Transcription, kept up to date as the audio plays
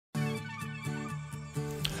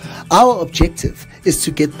Our objective is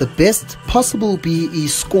to get the best possible BEE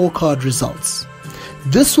scorecard results.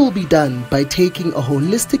 This will be done by taking a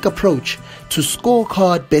holistic approach to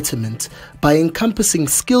scorecard betterment by encompassing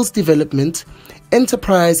skills development,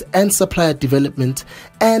 enterprise and supplier development,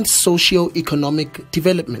 and socio-economic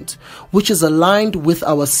development, which is aligned with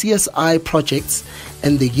our CSI projects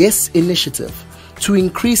and the YES initiative to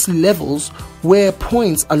increase levels where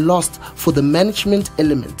points are lost for the management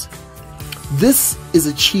element. This is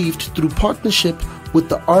achieved through partnership with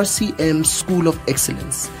the RCM School of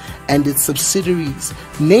Excellence and its subsidiaries,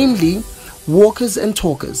 namely Walkers and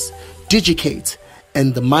Talkers, Digicate,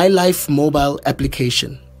 and the My Life mobile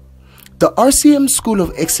application. The RCM School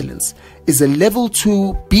of Excellence is a Level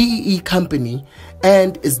 2 BEE company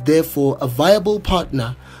and is therefore a viable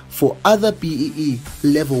partner for other BEE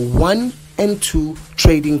Level 1 and 2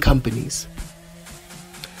 trading companies.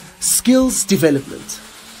 Skills development.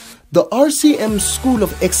 The RCM School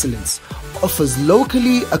of Excellence offers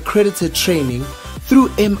locally accredited training through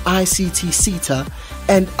MICT CETA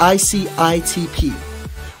and ICITP,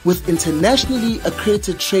 with internationally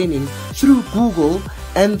accredited training through Google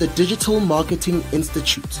and the Digital Marketing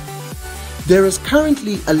Institute. There is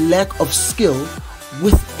currently a lack of skill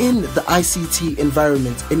within the ICT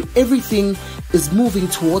environment, and everything is moving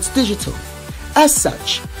towards digital. As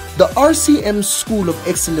such, the RCM School of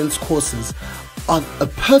Excellence courses are a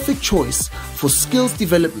perfect choice for skills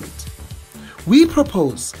development. We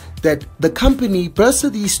propose that the company bursar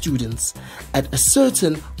these students at a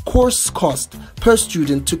certain course cost per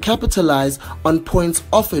student to capitalize on points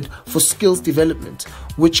offered for skills development,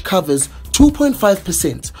 which covers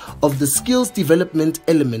 2.5% of the skills development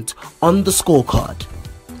element on the scorecard.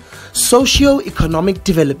 Socio-economic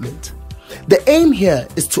development. The aim here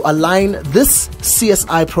is to align this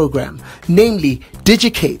CSI program, namely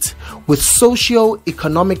Digicate, with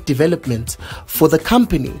socio-economic development for the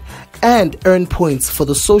company and earn points for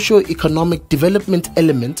the socio-economic development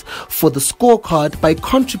element for the scorecard by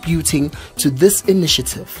contributing to this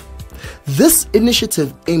initiative. This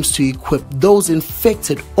initiative aims to equip those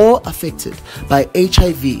infected or affected by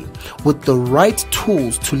HIV with the right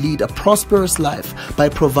tools to lead a prosperous life by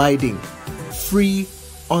providing free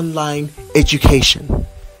online education.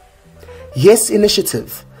 YES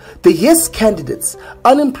initiative. The YES candidates,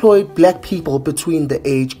 unemployed black people between the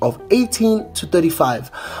age of 18 to 35,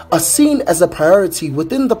 are seen as a priority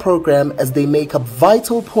within the program as they make up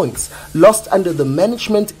vital points lost under the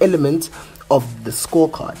management element of the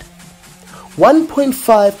scorecard.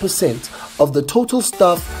 1.5% of the total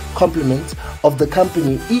staff complement of the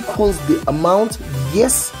company equals the amount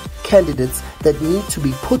YES candidates that need to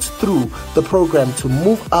be put through the program to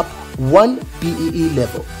move up one BEE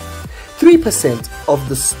level. 3% of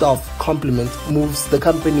the staff complement moves the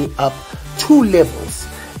company up 2 levels,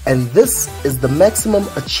 and this is the maximum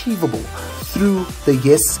achievable through the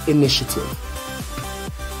YES initiative.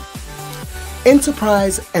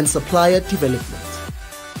 Enterprise and supplier development.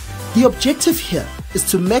 The objective here is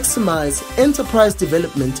to maximize enterprise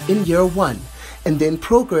development in year 1 and then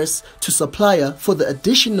progress to supplier for the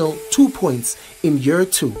additional 2 points in year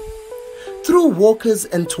 2. Through Walkers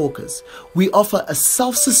and Talkers, we offer a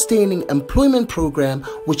self-sustaining employment program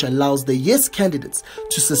which allows the YES candidates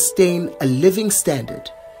to sustain a living standard.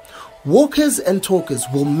 Walkers and Talkers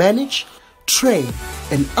will manage, train,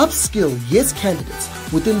 and upskill YES candidates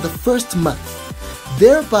within the first month,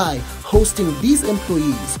 thereby hosting these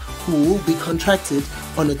employees who will be contracted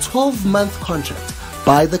on a 12-month contract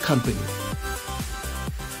by the company.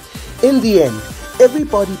 In the end,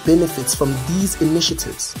 everybody benefits from these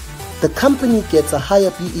initiatives. The company gets a higher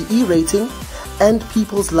BEE rating and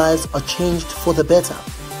people's lives are changed for the better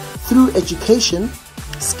through education,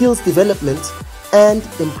 skills development, and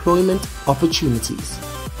employment opportunities.